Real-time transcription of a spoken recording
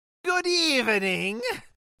Good evening.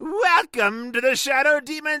 Welcome to the Shadow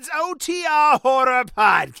Demons OTR Horror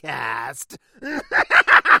Podcast.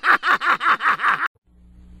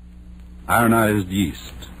 Ironized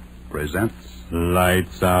Yeast presents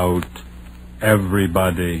Lights Out,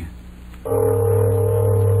 Everybody.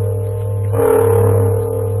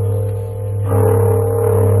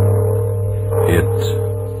 It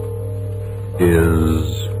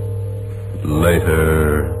is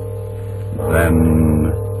later than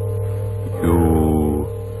you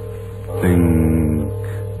think.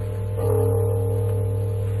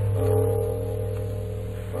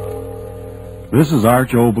 This is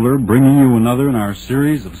Arch Obler bringing you another in our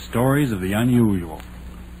series of stories of the unusual.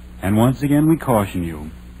 And once again we caution you,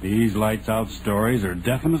 these lights out stories are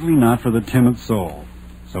definitely not for the timid soul.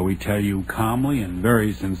 So we tell you calmly and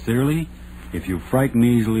very sincerely, if you frighten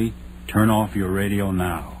easily, turn off your radio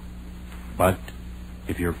now. But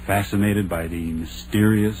if you're fascinated by the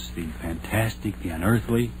mysterious, the fantastic, the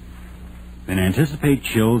unearthly, then anticipate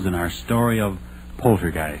chills in our story of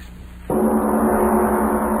poltergeist.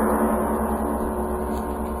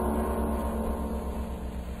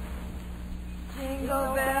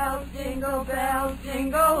 Jingle bells,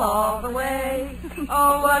 jingle all the way.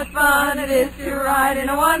 Oh, what fun it is to ride in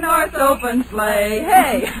a one-horse open sleigh.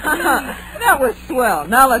 Hey, that was swell.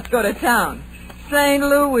 Now let's go to town. St.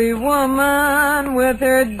 Louis woman with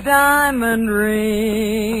her diamond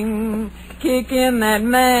ring, kicking that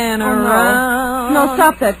man around. No,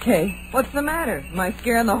 stop that, Kay. What's the matter? Am I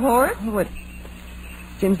scaring the horse? Oh, it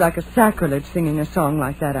seems like a sacrilege singing a song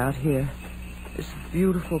like that out here. This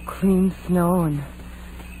beautiful, clean snow and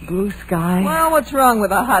blue sky. Well, what's wrong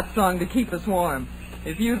with a hot song to keep us warm?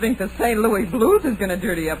 If you think the St. Louis blues is going to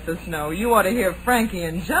dirty up the snow, you ought to hear Frankie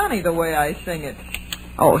and Johnny the way I sing it.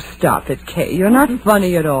 Oh, stop it, Kay. You're not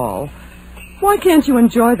funny at all. Why can't you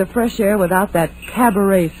enjoy the fresh air without that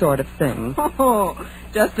cabaret sort of thing? Oh,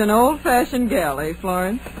 just an old-fashioned gal, eh,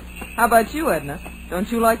 Florence? How about you, Edna?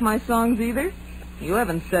 Don't you like my songs either? You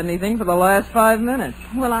haven't said anything for the last 5 minutes.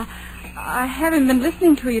 Well, I haven't been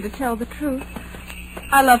listening to you, to tell the truth.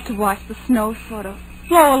 I love to watch the snow sort of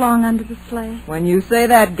flow along under the sleigh. When you say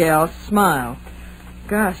that, gal, smile.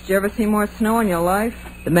 Gosh, did you ever see more snow in your life?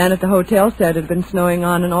 The man at the hotel said it had been snowing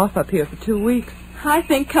on and off up here for 2 weeks. I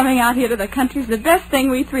think coming out here to the country's the best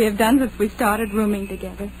thing we three have done since we started rooming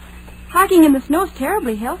together. Hiking in the snow's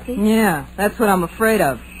terribly healthy. Yeah, that's what I'm afraid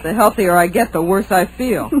of. The healthier I get, the worse I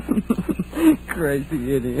feel.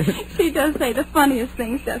 Crazy idiot. She does say the funniest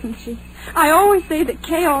things, doesn't she? I always say that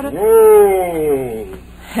Kay ought to... Whoa!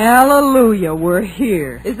 Hallelujah, we're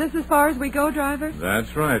here. Is this as far as we go, driver?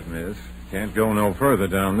 That's right, miss. Can't go no further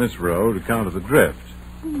down this road account of the drift.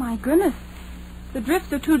 Oh, my goodness. The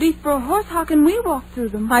drifts are too deep for a horse. How can we walk through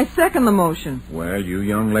them? I second the motion. Well, you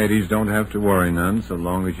young ladies don't have to worry none so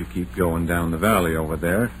long as you keep going down the valley over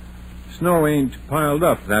there. Snow ain't piled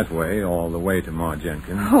up that way all the way to Ma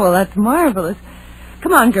Jenkins. Oh, well, that's marvelous.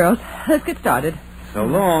 Come on, girls. Let's get started. So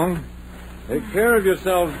long. Take care of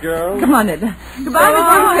yourselves, girls. Come on, Edna. Goodbye,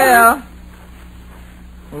 Miss Gal.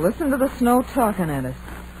 Listen to the snow talking at us.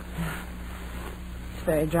 It's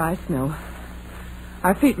very dry snow.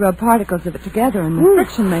 Our feet rub particles of it together and the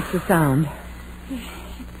friction makes a sound. It's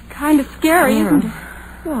kind of scary, isn't it?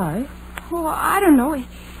 Why? Oh, I don't know. It's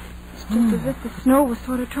just as if the snow was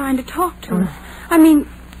sort of trying to talk to us. I mean,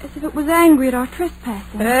 as if it was angry at our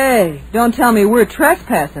trespassing. Hey, don't tell me we're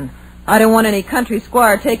trespassing. I don't want any country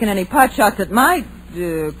squire taking any pot shots at my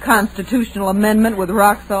constitutional amendment with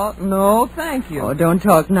rock salt. No, thank you. Oh, don't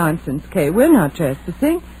talk nonsense, Kay. We're not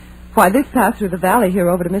trespassing. Why, this path through the valley here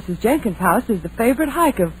over to Mrs. Jenkins' house is the favorite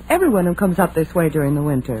hike of everyone who comes up this way during the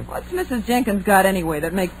winter. What's Mrs. Jenkins got anyway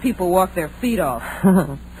that makes people walk their feet off?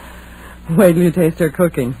 Wait till you taste her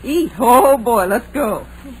cooking. Eat. Oh, boy, let's go.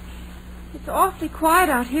 It's awfully quiet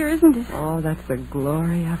out here, isn't it? Oh, that's the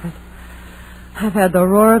glory of it. I've had the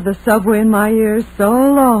roar of the subway in my ears so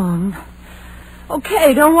long.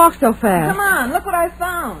 Okay, don't walk so fast. Come on, look what I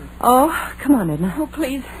found. Oh, come on, Edna. Oh,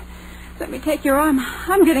 please. Let me take your arm.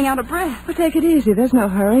 I'm getting out of breath. Well, take it easy. There's no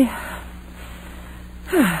hurry.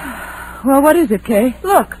 Well, what is it, Kay?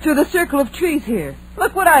 Look, through the circle of trees here.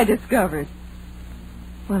 Look what I discovered.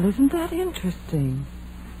 Well, isn't that interesting?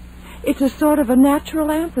 It's a sort of a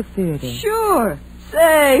natural amphitheater. Sure.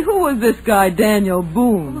 Say, who was this guy, Daniel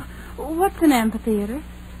Boone? What's an amphitheater?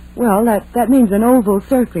 Well, that means an oval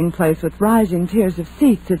circling place with rising tiers of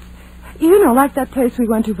seats. It's, like that place we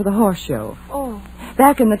went to for the horse show. Oh.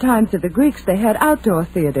 Back in the times of the Greeks, they had outdoor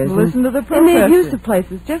theaters. Listen to the professor. And they had used of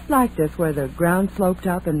places just like this, where the ground sloped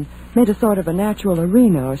up and made a sort of a natural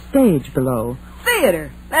arena or stage below.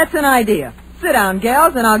 Theater. That's an idea. Sit down,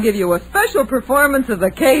 gals, and I'll give you a special performance of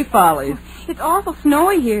the K Follies. It's awful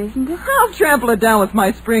snowy here, isn't it? I'll trample it down with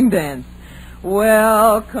my spring dance.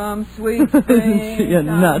 Welcome, sweet spring. You're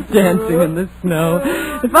not dancing in the snow.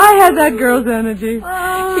 If I had that girl's energy.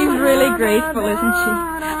 She's really graceful, isn't she?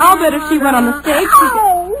 I'll bet if she went on the stage,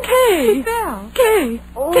 Kay! she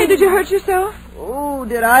fell. Kay, did you hurt yourself? Oh,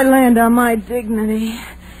 did I land on my dignity?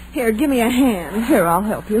 Here, give me a hand. Here, I'll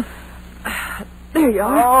help you. There you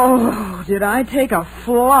are. Oh, did I take a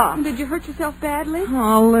flop? Did you hurt yourself badly?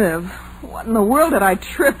 Oh, Liv, what in the world did I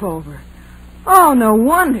trip over? Oh, no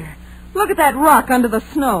wonder. Look at that rock under the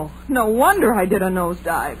snow. No wonder I did a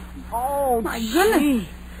nosedive. Oh, My goodness.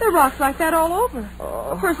 There are rocks like that all over.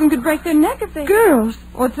 A person could break their neck if they... Girls,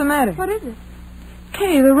 What's the matter? What is it?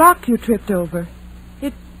 Kay, the rock you tripped over.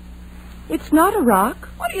 It's not a rock.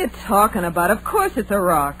 What are you talking about? Of course it's a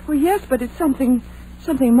rock. Well, yes, but it's something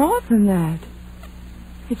more than that.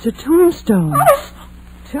 It's a tombstone.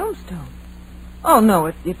 Tombstone? Oh, no,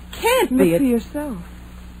 it can't Look be. for yourself.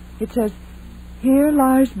 It says, "Here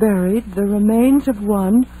lies buried the remains of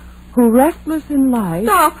one who, restless in life..."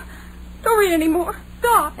 Stop. Don't read any more.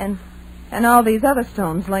 Stop. And all these other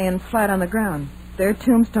stones laying flat on the ground. They're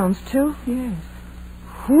tombstones, too? Yes.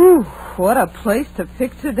 Whew, what a place to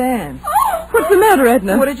pick to dance. What's the matter,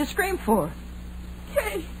 Edna? What did you scream for?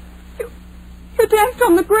 Kay, you danced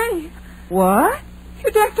on the grave. What?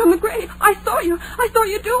 You danced on the grave. I saw you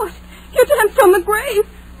do it. You danced on the grave.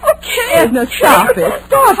 Okay. Edna, stop it.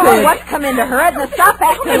 Stop Oh, it. what's come into her? Edna, stop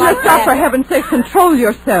acting Edna, like stop, that. for heaven's sake. Control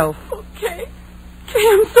yourself. Okay. Kay,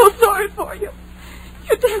 I'm so sorry for you.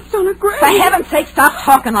 You danced on a grave. For heaven's sake, stop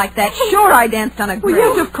talking like that. Sure, I danced on a Well, grave.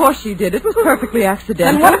 yes, of course she did. It was perfectly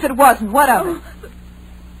accidental. And what if it wasn't? What of it?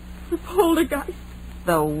 The poltergeist.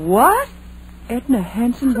 The what? Edna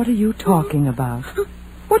Hanson, what are you talking about?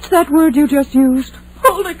 What's that word you just used?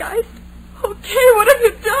 Poltergeist. Okay, what have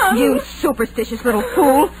you done? You superstitious little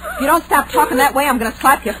fool. If you don't stop talking that way, I'm going to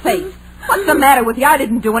slap your face. What's the matter with you? I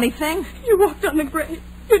didn't do anything. You walked on the grave.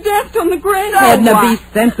 You danced on the grave. Edna, what? be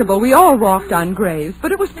sensible. We all walked on graves,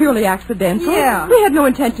 but it was purely accidental. Yeah. We had no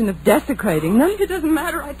intention of desecrating them. It doesn't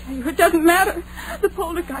matter, I tell you. It doesn't matter. The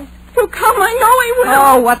poltergeist. He'll come. I know he will.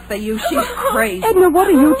 Oh, what's the use? She's crazy. Edna, what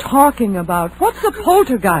are you talking about? What's a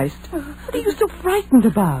poltergeist? What are you so frightened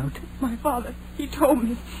about? My father, he told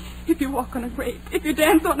me, if you walk on a grave, if you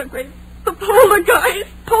dance on a grave, the poltergeist.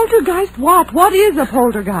 Poltergeist what? What is a An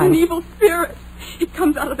poltergeist? evil spirit. It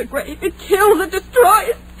comes out of the grave. It kills. It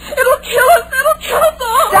destroys. It'll kill us. It'll kill us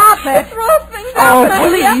all. Stop it. It throws things Oh, out.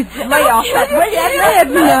 please. Lay off that. Will you,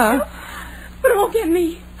 Edna. But it won't get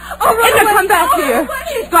me. I'll run Edna, away. come back I'll here. run away.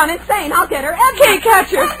 She's gone insane. I'll get her. Edna. Kay, catch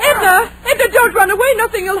her. Edna! Edna, don't run away.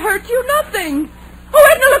 Nothing will hurt you. Nothing. Oh,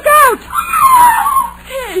 Edna, look out!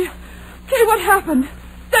 Kay, what happened?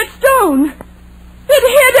 That stone. It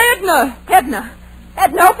hit Edna.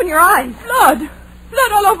 Edna, open your eyes.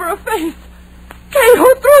 Blood all over her face. Kay,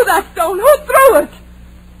 who threw that stone? Who threw it?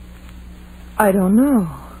 I don't know.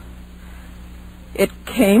 It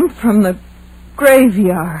came from the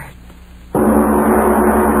graveyard.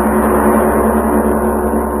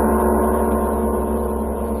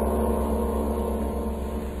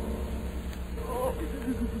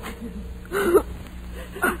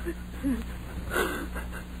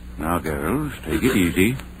 Now, girls, take it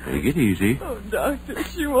easy. Take it easy. Oh, Doctor,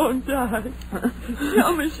 she won't die.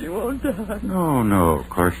 Tell me she won't die. No, of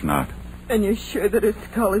course not. And you're sure that her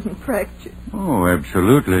skull isn't fractured? Oh,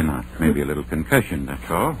 absolutely not. Maybe a little concussion, that's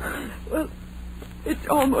all. Well, it's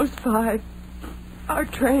almost 5. Our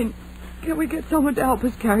train. Can we get someone to help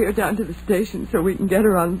us carry her down to the station so we can get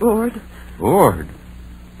her on board? Bored?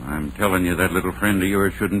 I'm telling you, that little friend of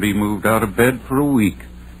yours shouldn't be moved out of bed for a week.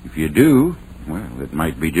 If you do, well, it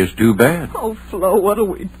might be just too bad. Oh, Flo, what'll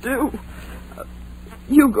we do?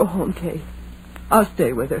 You go home, Kay. I'll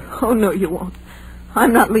stay with her. Oh, no, you won't.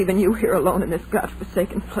 I'm not leaving you here alone in this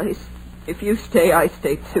godforsaken place. If you stay, I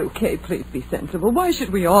stay too. Kay, please be sensible. Why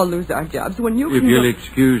should we all lose our jobs when you If can... you'll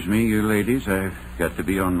excuse me, you ladies, I've got to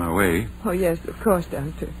be on my way. Oh, yes, of course,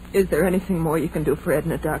 Doctor. Is there anything more you can do for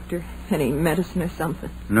Edna, Doctor? Any medicine or something?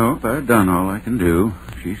 Nope, I've done all I can do.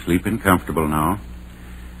 She's sleeping comfortable now.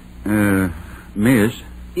 Miss,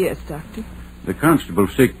 Yes, Doctor. the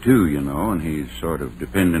constable's sick too, you know, and he's sort of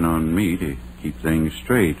depending on me to keep things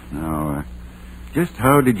straight. Now, just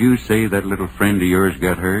how did you say that little friend of yours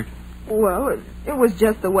got hurt? Well, it was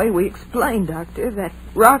just the way we explained, Doctor. That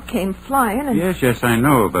rock came flying and... Yes, I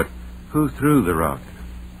know, but who threw the rock?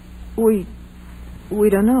 We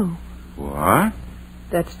don't know. What?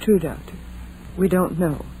 That's true, Doctor. We don't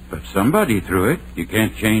know. But somebody threw it. You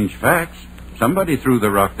can't change facts. Somebody threw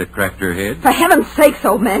the rock that cracked her head. For heaven's sakes,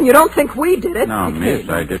 old man, you don't think we did it? No, miss,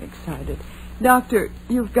 I did. Excited. Doctor,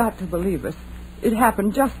 you've got to believe us. It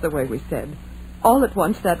happened just the way we said. All at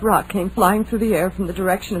once, that rock came flying through the air from the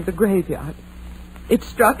direction of the graveyard. It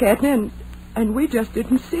struck Edna, and we just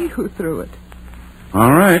didn't see who threw it.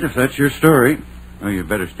 All right, if that's your story. Well, you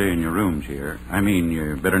better stay in your rooms here. I mean,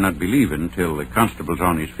 you better not be leaving until the constable's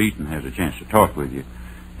on his feet and has a chance to talk with you.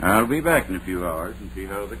 I'll be back in a few hours and see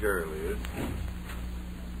how the girl is.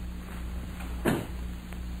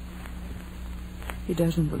 He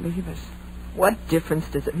doesn't believe us. What difference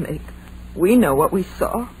does it make? We know what we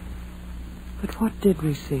saw. But what did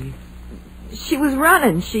we see? She was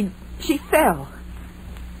running. She fell.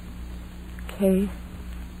 Kay,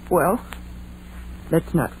 Well,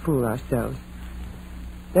 let's not fool ourselves.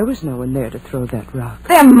 There was no one there to throw that rock.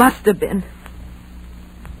 there must have been.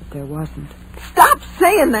 But there wasn't. Stop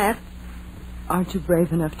saying that. Aren't you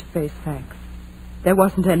brave enough to face facts? There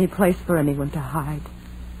wasn't any place for anyone to hide.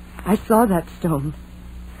 I saw that stone.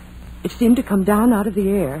 It seemed to come down out of the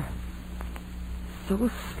air. So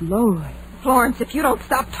slowly. Florence, if you don't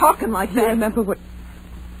stop talking like You that... remember what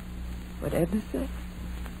Edna said?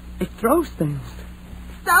 It throws things.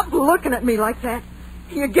 Stop looking at me like that.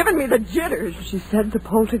 You're giving me the jitters. She said the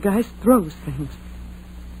poltergeist throws things.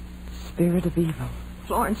 Spirit of evil.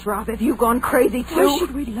 Florence Roth, have you gone crazy, too? Why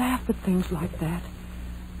should we laugh at things like that?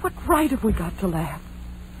 What right have we got to laugh?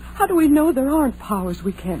 How do we know there aren't powers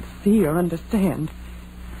we can't see or understand?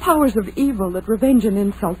 Powers of evil that revenge an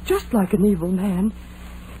insult just like an evil man.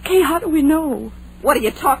 Kay, how do we know? What are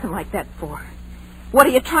you talking like that for? What are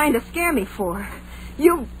you trying to scare me for?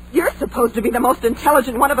 You're supposed to be the most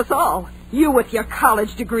intelligent one of us all. You with your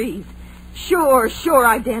college degrees. Sure,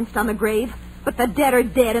 I danced on the grave. But the dead are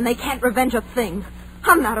dead and they can't revenge a thing.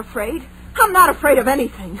 I'm not afraid. I'm not afraid of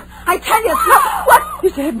anything. I tell you, what?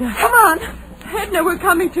 It's Edna. Come on. Edna, we're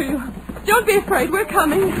coming to you. Don't be afraid. We're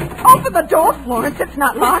coming. Open the door, Florence. It's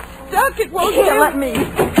not locked. Duck, it won't Here, do. let me.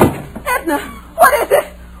 Edna, what is it?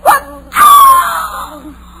 What? Ah!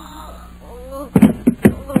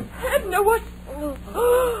 Edna, what?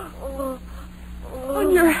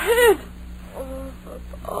 On your head.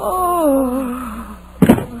 Oh.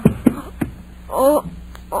 Oh.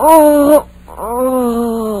 Oh.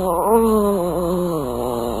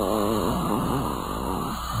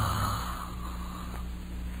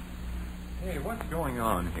 Hey, what's going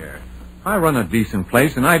on here? I run a decent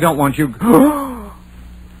place, and I don't want you...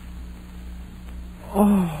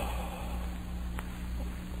 Oh.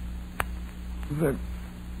 The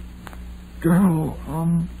girl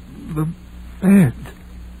on the bed.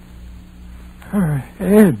 Her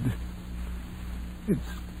head. It's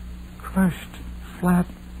crushed flat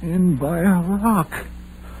in by a rock.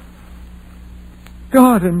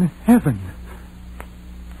 God in heaven.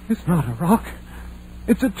 It's not a rock.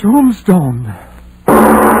 It's a tombstone.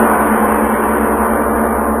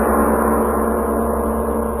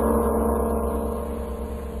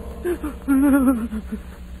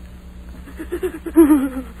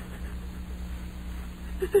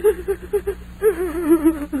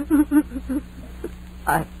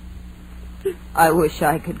 I wish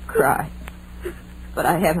I could cry. But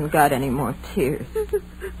I haven't got any more tears.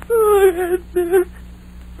 Oh, Edna.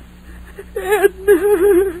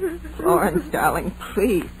 Edna. Florence, darling,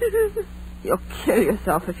 please. You'll kill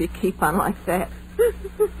yourself if you keep on like that.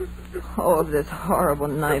 Oh, this horrible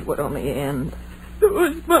night would only end. It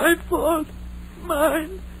was my fault.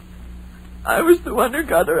 Mine. I was the one who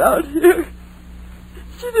got her out here.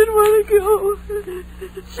 She didn't want to go.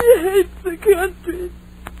 She hates the country.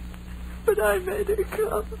 But I made her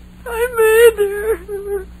come. I made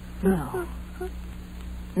her. No.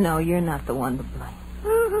 No, you're not the one to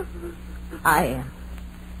blame. I am.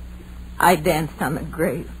 I danced on the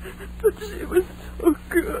grave. But she was so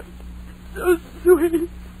good. So sweet.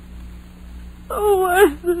 Oh, why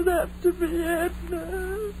does it have to be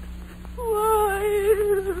Edna? Why?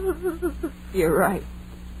 You're right.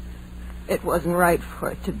 It wasn't right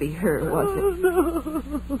for it to be her, was it? Oh,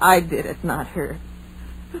 no. I did it, not her.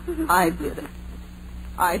 I did it.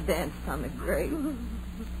 I danced on the grave.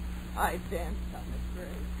 I danced on the grave.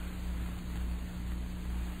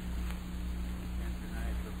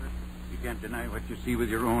 You can't deny what you see with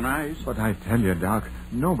your own eyes. But I tell you, Doc,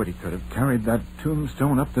 nobody could have carried that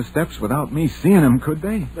tombstone up the steps without me seeing him, could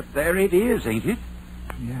they? But there it is, ain't it?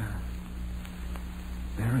 Yeah.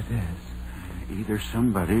 There it is. Either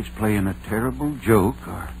somebody's playing a terrible joke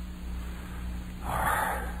or...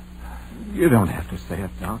 You don't have to say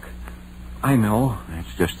it, Doc. I know.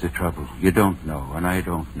 That's just the trouble. You don't know, and I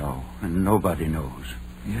don't know, and nobody knows.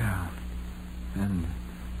 Yeah. And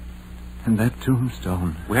And that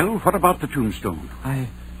tombstone. Well, what about the tombstone? I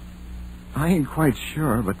ain't quite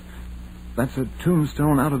sure, but that's a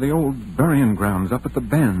tombstone out of the old burying grounds up at the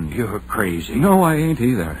bend. You're crazy. No, I ain't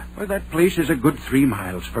either. Well, that place is a good 3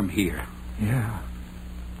 miles from here. Yeah,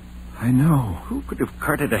 I know. Who could have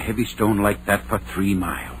carted a heavy stone like that for 3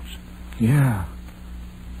 miles? Yeah.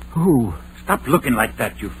 Who? Stop looking like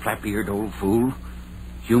that, you flap-eared old fool.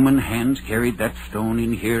 Human hands carried that stone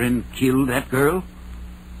in here and killed that girl?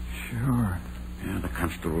 Sure. Yeah, the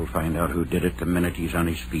constable will find out who did it the minute he's on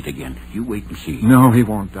his feet again. You wait and see. No, he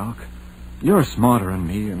won't, Doc. You're smarter than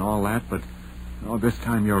me and all that, but this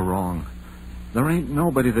time you're wrong. There ain't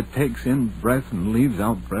nobody that takes in breath and leaves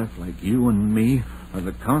out breath like you and me, or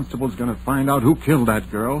the constable's going to find out who killed that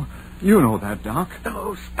girl. You know that, Doc.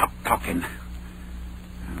 Oh, stop talking.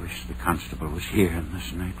 I wish the constable was here and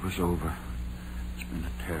this night was over. It's been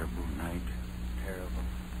a terrible night. Terrible.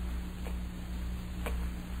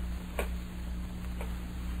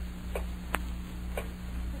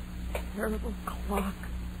 Terrible clock.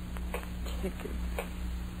 Ticking.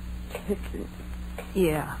 Ticking.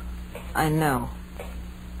 Yeah, I know.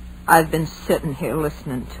 I've been sitting here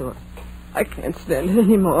listening to it. I can't stand it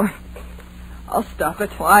anymore. I'll stop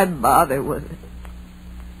it. Why bother with it?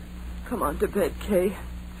 Come on to bed, Kay.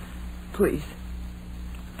 Please.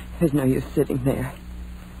 There's no use sitting there.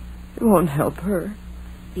 It won't help her.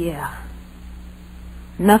 Yeah.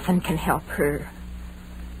 Nothing can help her.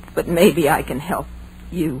 But maybe I can help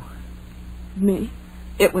you. Me?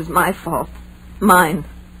 It was my fault. Mine.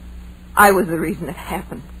 I was the reason it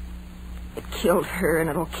happened. It killed her, and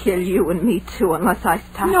it'll kill you and me, too, unless I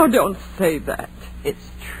stop. No, don't say that.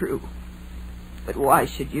 It's true. But why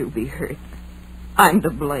should you be hurt? I'm to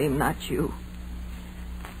blame, not you.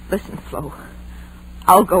 Listen, Flo.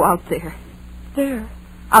 I'll go out there. There?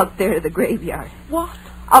 Out there to the graveyard. What?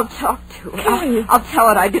 I'll talk to it. I'll tell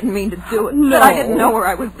it I didn't mean to do it. No. That I didn't know where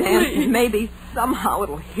I was dancing. Please. Maybe somehow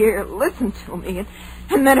it'll hear, listen to me,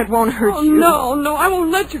 and then it won't hurt you. No, I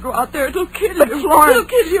won't let you go out there. It'll kill you. Florence. It'll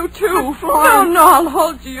kill you, too. Florence. No, I'll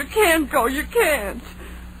hold you. You can't go. You can't.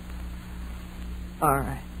 All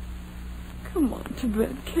right. Come on to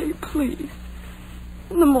bed, Kay, please.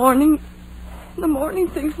 In the morning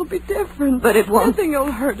things will be different. But it won't. Nothing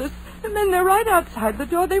will hurt us. And then they're right outside the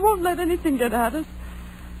door. They won't let anything get at us.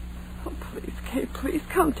 Oh, please, Kay, please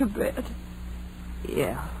come to bed.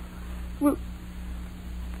 Yeah. We'll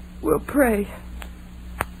pray.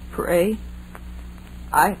 Pray?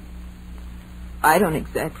 I don't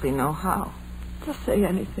exactly know how. Just say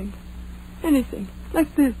anything. Anything.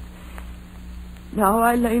 Like this. Now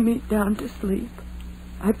I lay me down to sleep.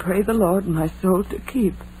 I pray the Lord my soul to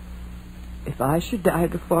keep. If I should die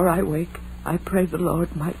before I wake, I pray the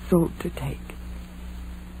Lord my soul to take.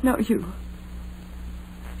 Now you.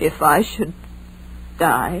 If I should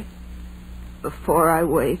die before I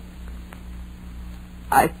wake,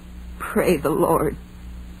 I pray the Lord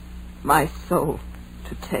my soul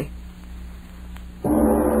to take.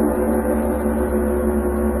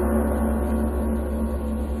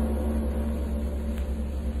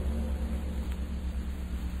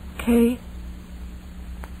 Kay?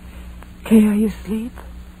 Kay, are you asleep?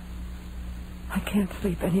 I can't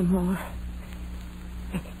sleep anymore.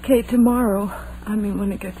 Kay, tomorrow,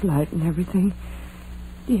 when it gets light and everything,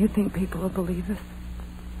 do you think people will believe us?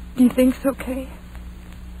 Do you think so, Kay?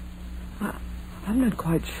 I'm not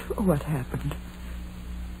quite sure what happened.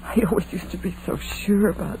 I always used to be so sure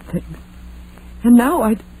about things. And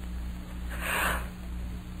now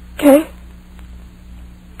Kay?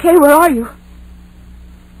 Kay, where are you?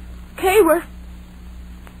 Kay, where?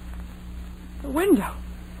 The window.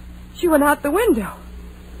 She went out the window.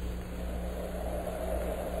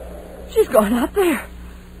 She's gone out there.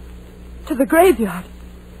 To the graveyard.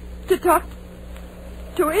 To talk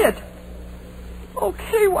to it.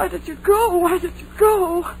 Okay, why did you go? Why did you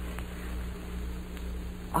go?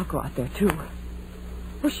 I'll go out there, too.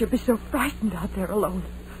 Well, she'll be so frightened out there alone.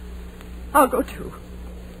 I'll go, too.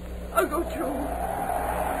 I'll go, too.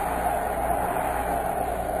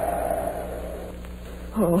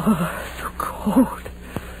 Oh, so cold.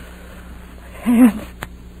 Hands.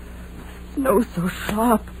 Nose so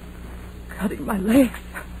sharp. Cutting my legs.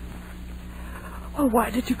 Oh, why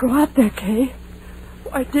did you go out there, Kay?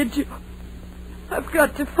 Why did you? I've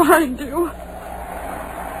got to find you.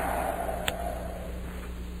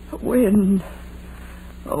 The wind.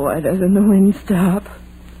 Oh, why doesn't the wind stop?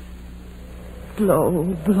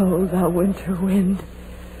 Blow, blow, thou winter wind.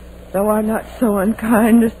 Thou art not so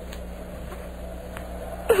unkind as...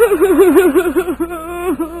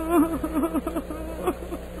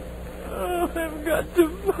 Oh, I've got to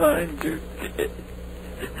find you, kid.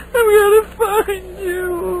 I've got to find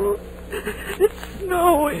you. It's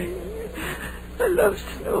snowing. I love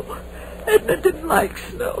snow. Edna didn't like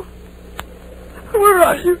snow. Where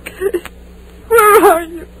are you, Kay? Where are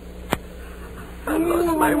you? I've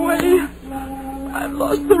lost my way. I've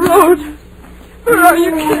lost the road. Where are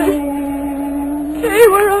you, Kay? Kay,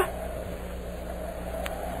 where are...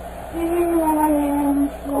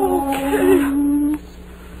 Oh, Kay.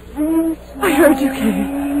 I heard you,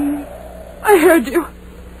 Kay. I heard you.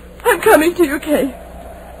 I'm coming to you, Kay.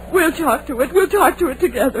 We'll talk to it. We'll talk to it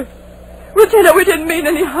together. We'll tell her we didn't mean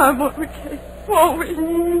any harm, won't we, Kay? Won't we?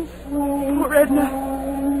 Poor Edna.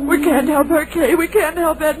 We can't help her, Kay. We can't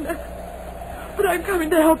help Edna. But I'm coming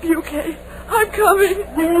to help you, Kay. I'm coming.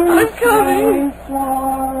 I'm coming.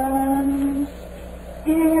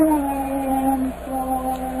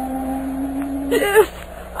 Yes,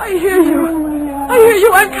 I hear you. I hear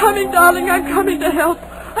you. I'm coming, darling. I'm coming to help.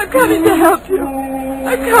 I'm coming to help you.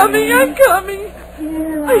 I'm coming. I'm coming.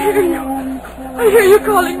 I hear you. I hear you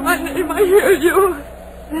calling my name. I hear you.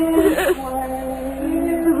 Yes.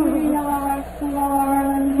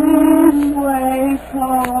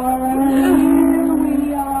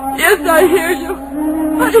 Yes, I hear you.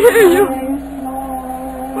 I hear you.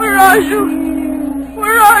 Where are you?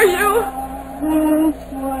 Where are you?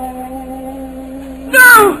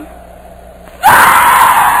 No!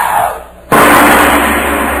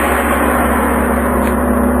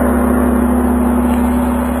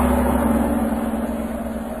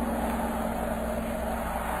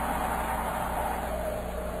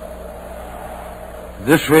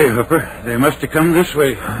 This way, Hooper. They must have come this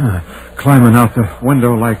way. Climbing out the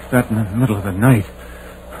window like that in the middle of the night.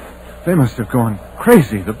 They must have gone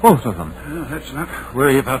crazy, the both of them. Well, let's not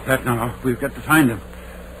worry about that now. We've got to find them.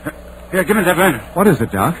 Here, give me that lantern. What is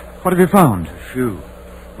it, Doc? What have you found? A shoe.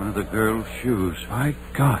 One of the girl's shoes. My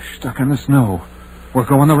gosh, stuck in the snow. We're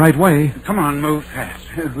going the right way. Come on, move fast.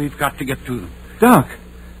 We've got to get to them. Doc,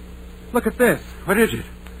 look at this. What is it?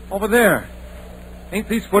 Over there. Ain't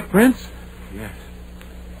these footprints? Yes.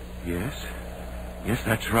 Yes. Yes,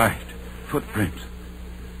 that's right. Footprints.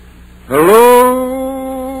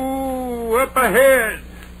 Hello! Up ahead!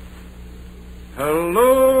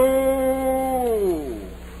 Hello!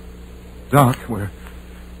 Doc, we're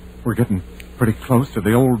getting pretty close to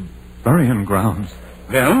the old burying grounds.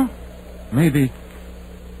 Well? Maybe...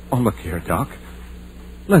 Oh, look here, Doc.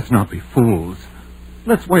 Let's not be fools.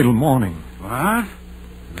 Let's wait till morning. What?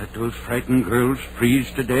 Let those frightened girls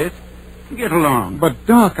freeze to death? Get along. But,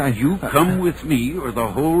 Doc, You come with me, or the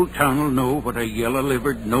whole town will know what a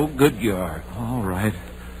yellow-livered no-good you are. All right.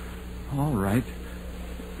 All right.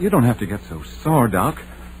 You don't have to get so sore, Doc.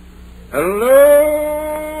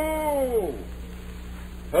 Hello?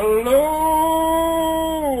 Hello?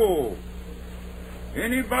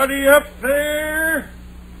 Anybody up there?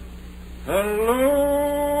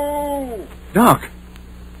 Hello? Doc!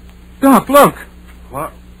 Doc, look!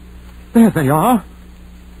 What? There they are.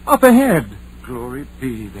 Up ahead. Glory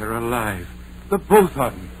be, they're alive. The both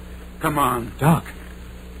of them. Come on. Doc.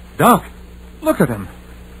 Doc, look at them.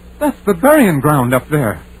 That's the burying ground up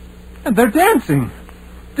there. And they're dancing.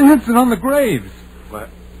 Dancing on the graves. What?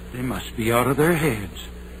 They must be out of their heads.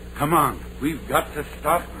 Come on. We've got to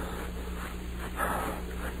stop them.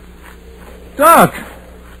 Doc!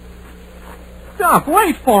 Doc,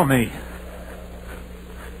 wait for me.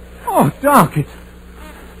 Oh, Doc,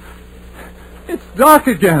 it's dark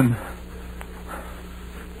again.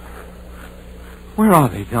 Where are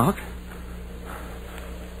they, Doc?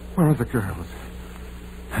 Where are the girls?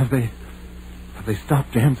 Have they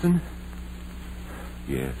stopped dancing?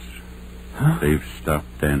 Yes. Huh? They've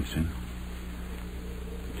stopped dancing.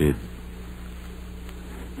 Did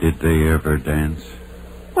they ever dance?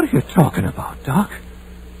 What are you talking about, Doc?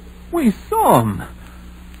 We saw them.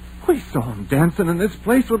 We saw them dancing in this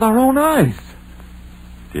place with our own eyes.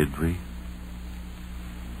 Did we?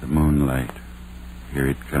 The moonlight. Here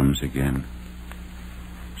it comes again.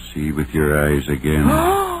 See with your eyes again.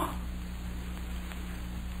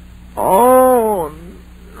 Oh,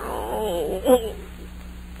 no.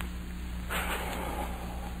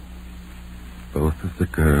 Both of the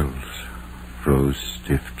girls froze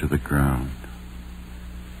stiff to the ground,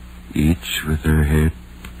 each with her head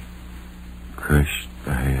crushed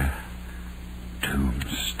by a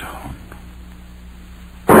tombstone.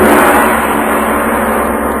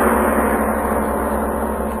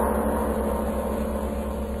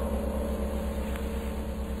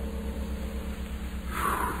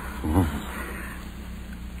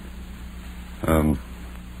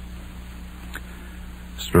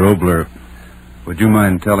 Mr. Obler, would you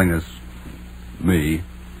mind telling me,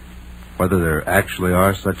 whether there actually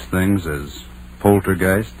are such things as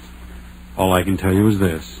poltergeists? All I can tell you is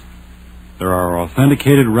this. There are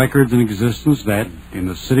authenticated records in existence that, in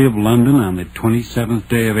the city of London on the 27th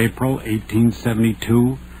day of April,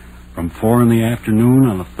 1872, from 4 in the afternoon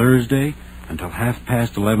on a Thursday until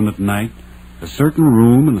 11:30 at night, a certain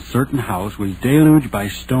room in a certain house was deluged by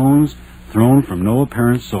stones thrown from no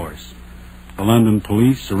apparent source. The London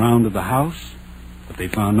police surrounded the house, but they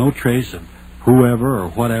found no trace of whoever or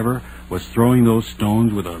whatever was throwing those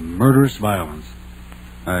stones with a murderous violence.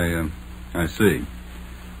 I see.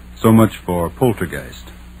 So much for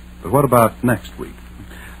poltergeist. But what about next week?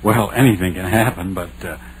 Well, anything can happen, but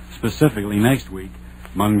specifically next week,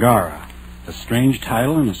 Mungara. A strange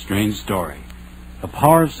title and a strange story. The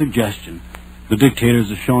power of suggestion. The dictators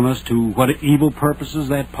have shown us to what evil purposes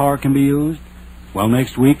that power can be used. Well,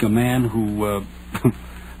 next week, a man who,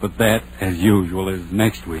 but that, as usual, is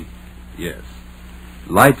next week. Yes.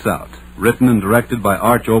 Lights Out, written and directed by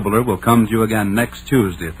Arch Oboler, will come to you again next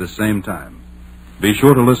Tuesday at the same time. Be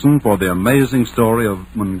sure to listen for the amazing story of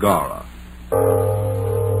Mungara.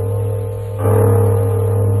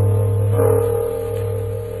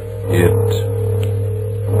 It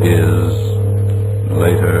is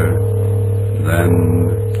later than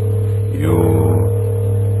you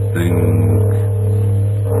think.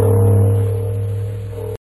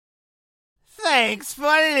 Thanks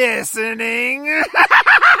for listening.